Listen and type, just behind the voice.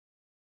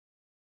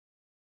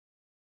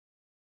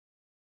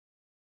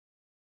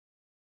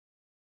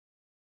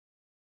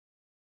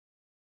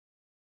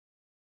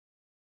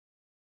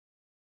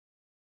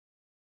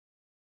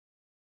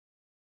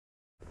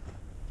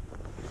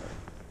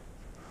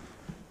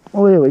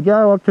Well, there we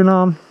go. I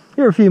can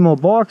hear a few more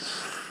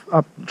bikes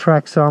up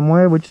track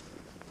somewhere, which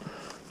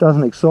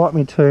doesn't excite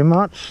me too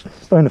much.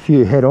 There's been a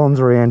few head-ons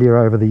around here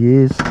over the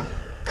years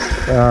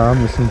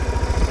with some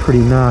pretty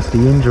nasty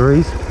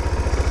injuries.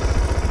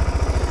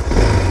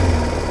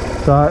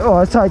 So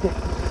I take it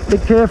a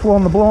bit careful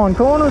on the blind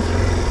corners.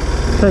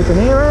 Keep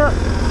an ear out.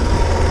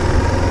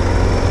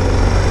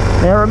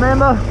 Now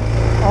remember,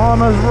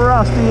 I'm as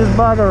rusty as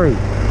buggery.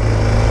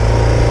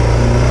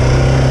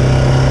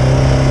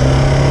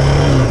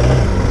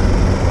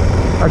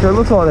 Actually, it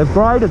looks like they've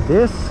graded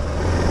this.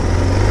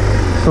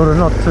 Sort of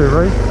not too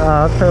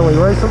fairly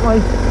recently.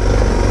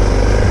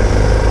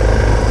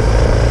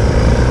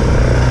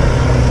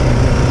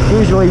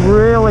 Usually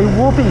really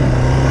whoopy,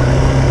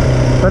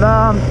 but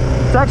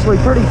it's actually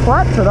pretty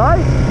flat today.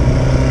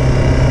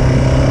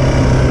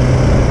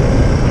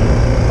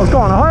 I was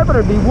kind of hoping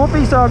it'd be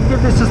whoopy so I could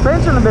give this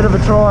suspension a bit of a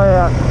try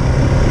out.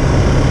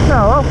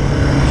 No, well,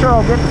 I'm sure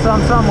I'll get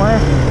some somewhere.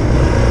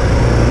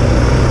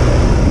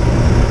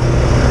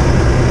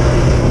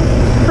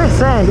 It's a bit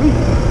sandy.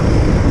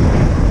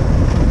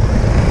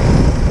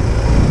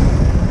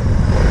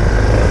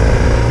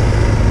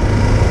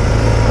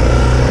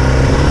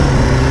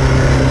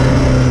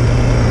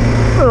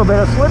 A little bit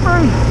of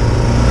slippery.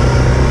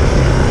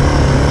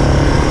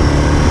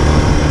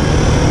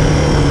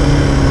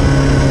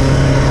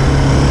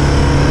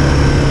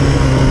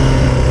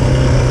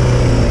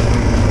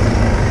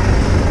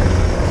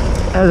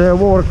 As our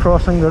water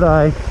crossing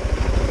today,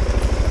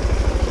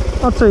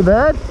 not too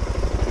bad.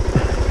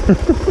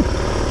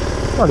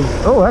 Bloody,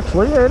 oh,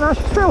 actually, yeah, no,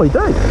 she's fairly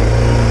deep.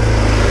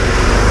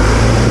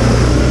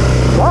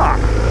 Fuck,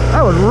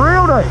 that was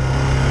real deep.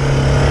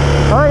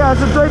 I think that's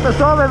the deepest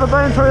I've ever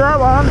been through that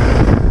one.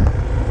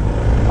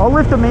 I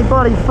lifted my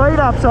bloody feet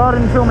up so I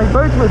didn't fill my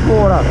boots with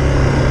water.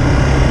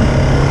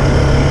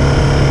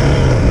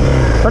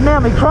 But now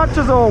my crutch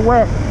is all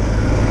wet,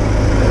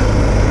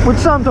 which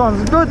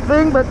sometimes is a good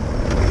thing, but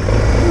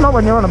not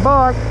when you're on a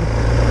bike.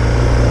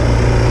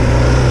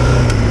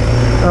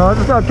 I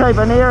just got to keep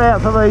an ear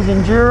out for these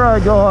enduro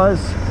guys.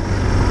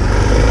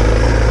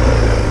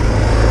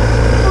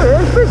 Oh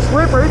yeah, it's a bit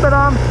slippery, but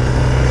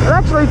it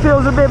actually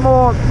feels a bit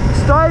more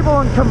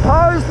stable and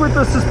composed with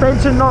the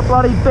suspension not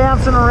bloody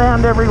bouncing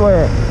around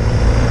everywhere.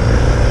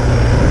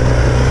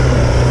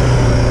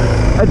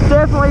 It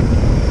definitely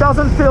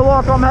doesn't feel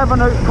like I'm having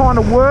to kind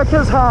of work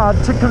as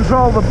hard to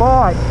control the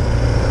bike.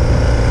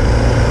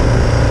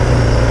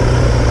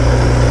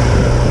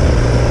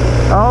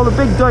 Oh, the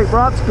big deep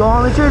rut's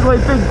gone. There's usually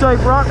a big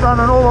deep rut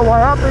running all the way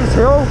up this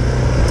hill.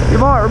 You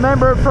might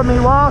remember it from my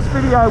last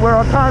video where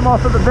I came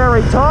off at the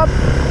very top.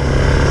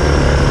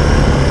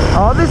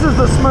 Oh, this is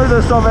the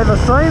smoothest I've ever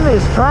seen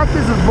this track.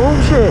 This is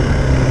bullshit.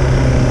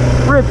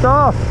 Ripped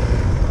off.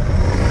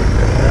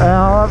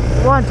 I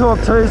won't talk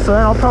too soon.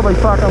 I'll probably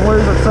fucking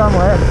lose it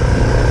somewhere.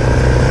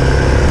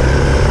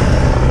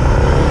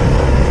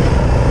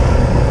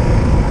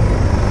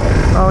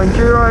 Oh,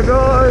 enduro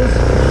guys.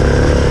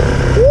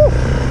 Woo.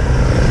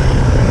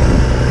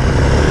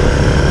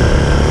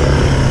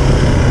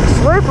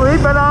 Slippery,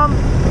 but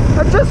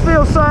it just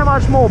feels so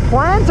much more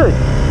planted.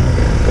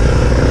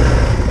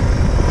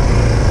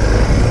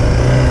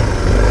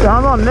 So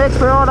I'm not an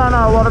expert, I don't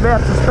know a lot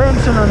about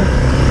suspension and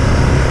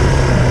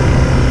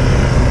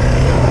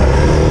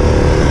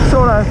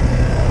sort of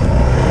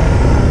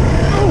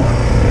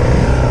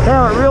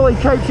how it really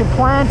keeps you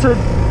planted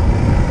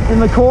in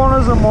the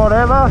corners and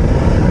whatever.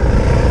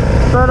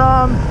 But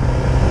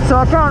so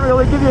I can't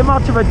really give you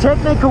much of a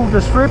technical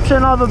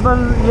description other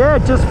than, yeah,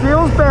 it just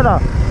feels better.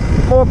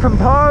 More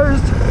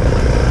composed,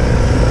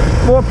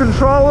 more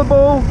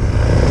controllable.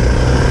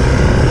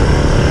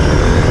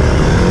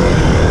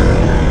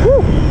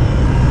 Woo.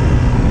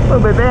 A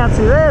little bit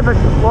bouncy there, but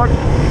like,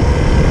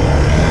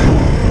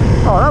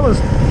 oh,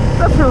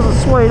 that feels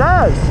as sweet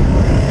as.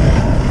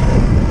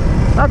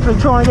 Actually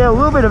trying to get a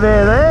little bit of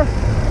air there,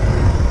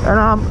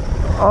 and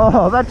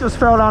oh, that just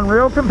felt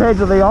unreal compared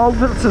to the old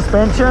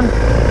suspension.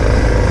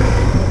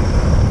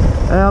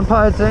 And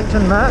pay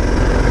attention, Matt.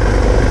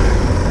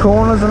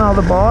 Corners and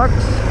other bikes.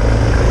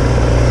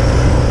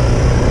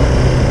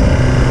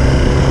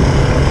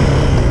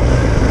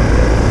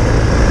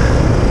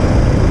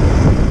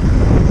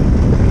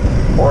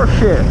 Or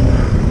shit.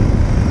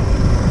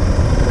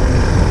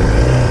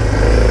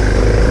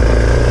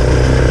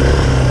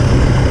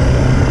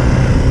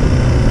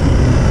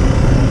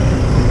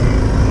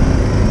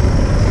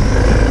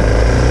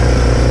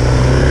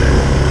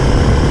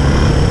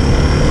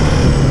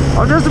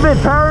 I'm just a bit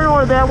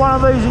paranoid about one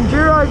of these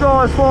enduro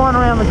guys flying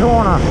around the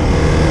corner.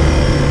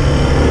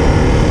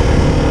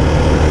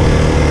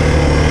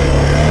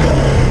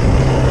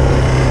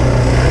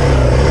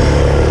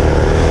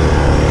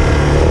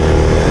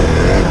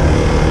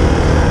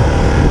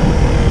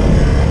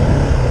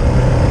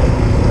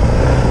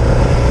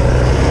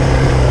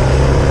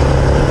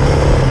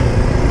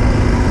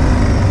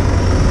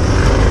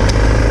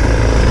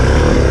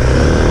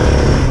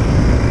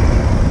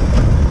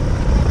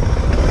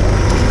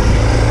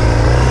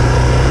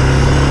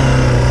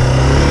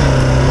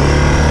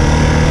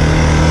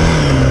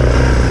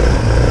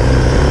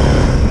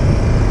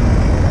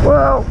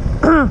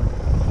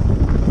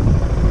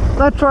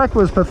 that track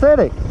was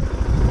pathetic.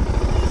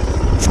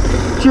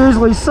 It's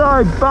usually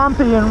so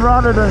bumpy and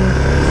rutted and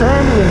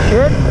sandy and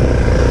shit.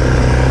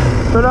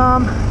 But I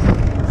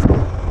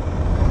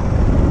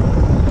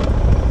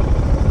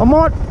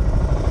might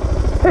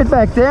head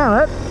back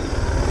down it,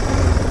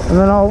 and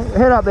then I'll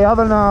head up the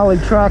other gnarly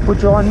track,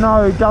 which I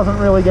know doesn't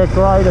really get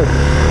graded.